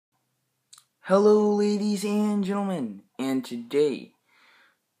Hello, ladies and gentlemen, and today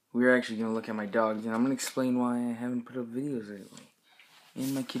we're actually going to look at my dogs, and I'm going to explain why I haven't put up videos lately.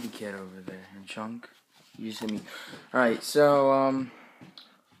 And my kitty cat over there, and Chunk, you just hit me. Alright, so,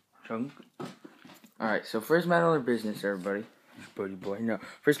 Chunk. Alright, so first matter of business, everybody. Buddy boy, no.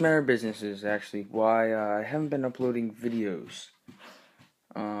 First matter of business is actually why I haven't been uploading videos,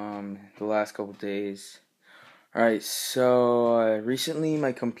 the last couple days. Alright, so, recently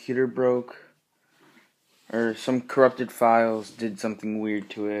my computer broke. Or some corrupted files did something weird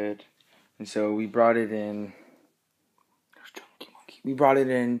to it, and so we brought it in. We brought it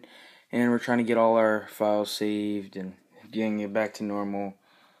in, and we're trying to get all our files saved and getting it back to normal.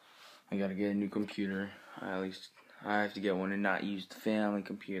 I gotta get a new computer. At least I have to get one and not use the family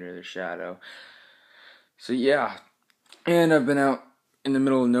computer, the Shadow. So yeah, and I've been out in the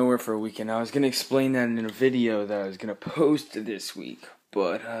middle of nowhere for a weekend. I was gonna explain that in a video that I was gonna post this week,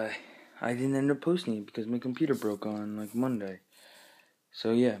 but I didn't end up posting it because my computer broke on like Monday.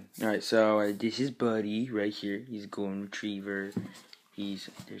 So yeah, alright, so this is Buddy right here. He's a golden retriever.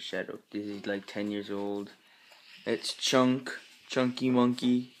 He's the Shadow. This is like 10 years old. That's Chunky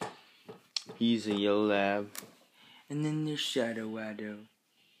Monkey. He's a yellow lab. And then there's Shadow.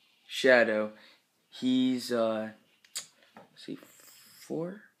 He's let's see,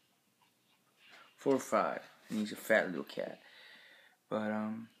 4 or 5, and he's a fat little cat. But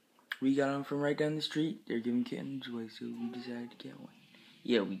we got them from right down the street. They're giving kittens away, so we decided to get one.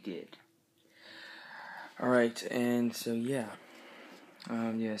 Yeah, we did. Alright, and so yeah.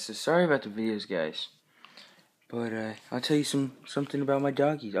 So sorry about the videos, guys. But I'll tell you something about my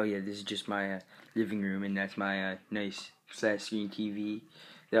doggies. Oh yeah, this is just my living room, and that's my nice flat screen TV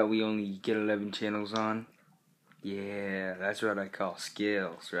that we only get 11 channels on. Yeah, that's what I call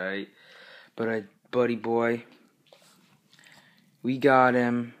skills, right? But Buddy boy, we got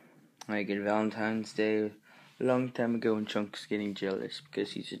him like at Valentine's Day a long time ago, and Chunk's getting jealous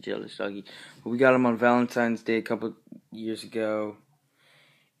because he's a jealous doggy. But we got him on Valentine's Day a couple years ago,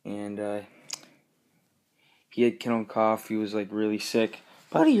 and he had kennel cough. He was like really sick.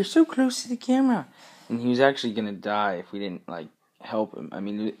 Buddy, you're so close to the camera. And he was actually gonna die if we didn't like help him. I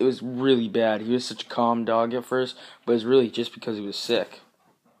mean, it was really bad. He was such a calm dog at first, but it's really just because he was sick.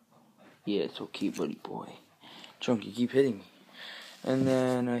 Yeah, it's okay, Buddy boy. Chunk, you keep hitting me. And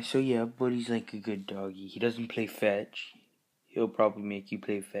then, so yeah, Buddy's like a good doggy. He doesn't play fetch. He'll probably make you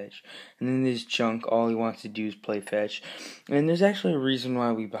play fetch. And then there's Chunk. All he wants to do is play fetch. And there's actually a reason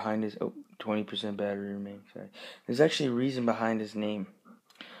why we behind his... Oh, 20% battery remains. Sorry. There's actually a reason behind his name.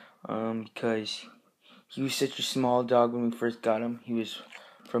 Because he was such a small dog when we first got him. He was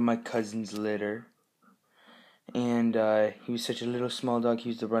from my cousin's litter. And he was such a little small dog. He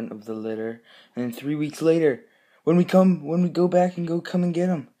was the runt of the litter. And then 3 weeks later, when we go back and come and get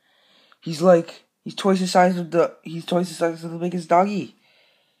him, he's twice the size of the biggest doggy.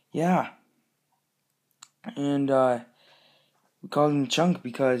 Yeah. And we called him Chunk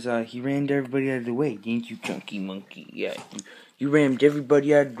because he rammed everybody out of the way. Didn't you, Chunky Monkey? Yeah. You rammed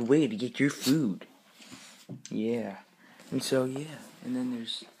everybody out of the way to get your food. Yeah. And so yeah. And then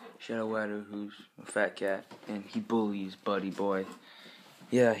there's Shadow, who's a fat cat, and he bullies Buddy boy.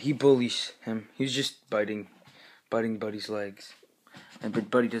 Yeah, he bullies him. He's just biting Buddy's legs.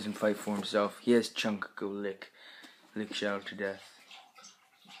 But Buddy doesn't fight for himself. He has Chunk go lick Shadow to death.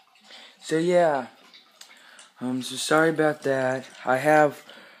 So yeah, so sorry about that.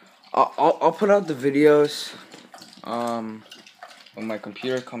 I'll put out the videos when my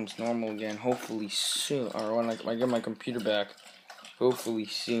computer comes normal again. Hopefully soon, or when I get my computer back. Hopefully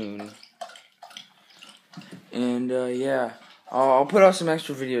soon. And yeah, I'll put out some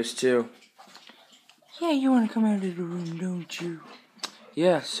extra videos too. Yeah, you want to come out of the room, don't you?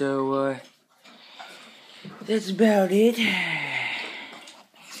 Yeah, so, that's about it.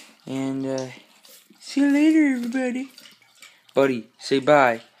 And, see you later, everybody. Buddy, say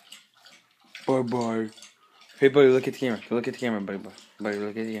bye. Bye-bye. Hey, Buddy, look at the camera. Look at the camera, Buddy. Buddy,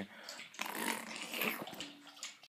 look at the camera.